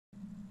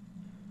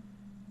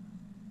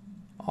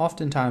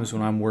Oftentimes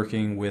when I'm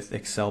working with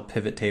Excel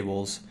pivot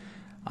tables,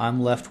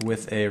 I'm left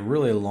with a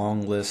really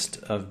long list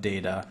of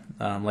data.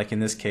 Like in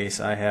this case,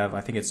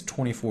 I think it's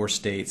 24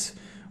 states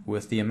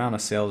with the amount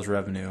of sales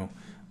revenue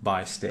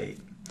by state.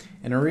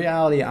 And in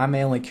reality, I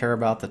may only care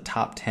about the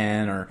top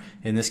 10, or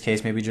in this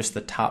case, maybe just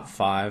the top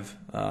 5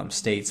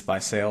 states by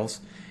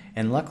sales.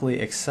 And luckily,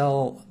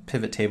 Excel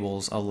pivot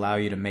tables allow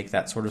you to make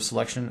that sort of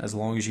selection as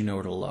long as you know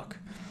where to look.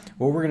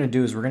 What we're going to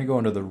do is we're going to go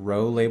into the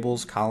row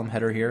labels column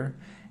header here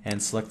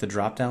and select the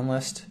drop-down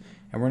list,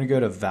 and we're going to go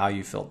to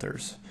value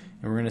filters.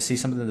 And we're going to see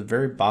something at the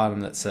very bottom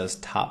that says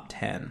top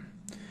 10.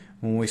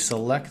 When we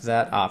select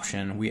that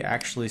option, we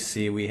actually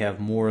see we have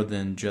more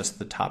than just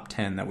the top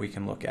 10 that we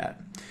can look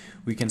at.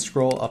 We can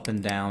scroll up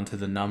and down to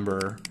the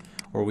number,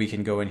 or we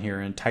can go in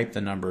here and type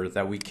the number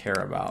that we care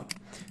about.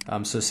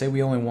 So say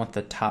we only want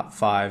the top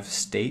 5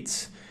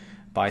 states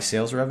by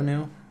sales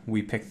revenue,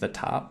 we pick the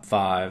top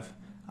 5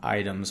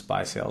 items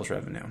by sales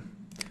revenue.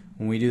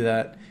 When we do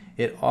that,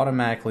 it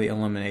automatically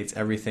eliminates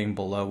everything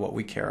below what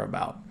we care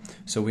about.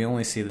 So we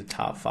only see the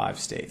top 5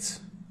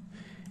 states.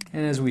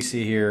 And as we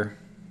see here,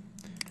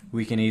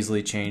 we can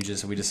easily change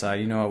this. If we decide,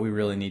 you know what, we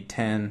really need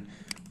 10,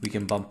 we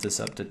can bump this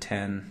up to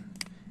 10,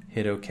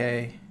 hit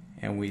OK,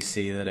 and we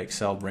see that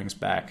Excel brings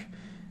back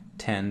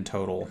 10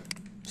 total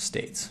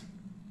states.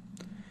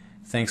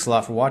 Thanks a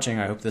lot for watching.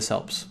 I hope this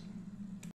helps.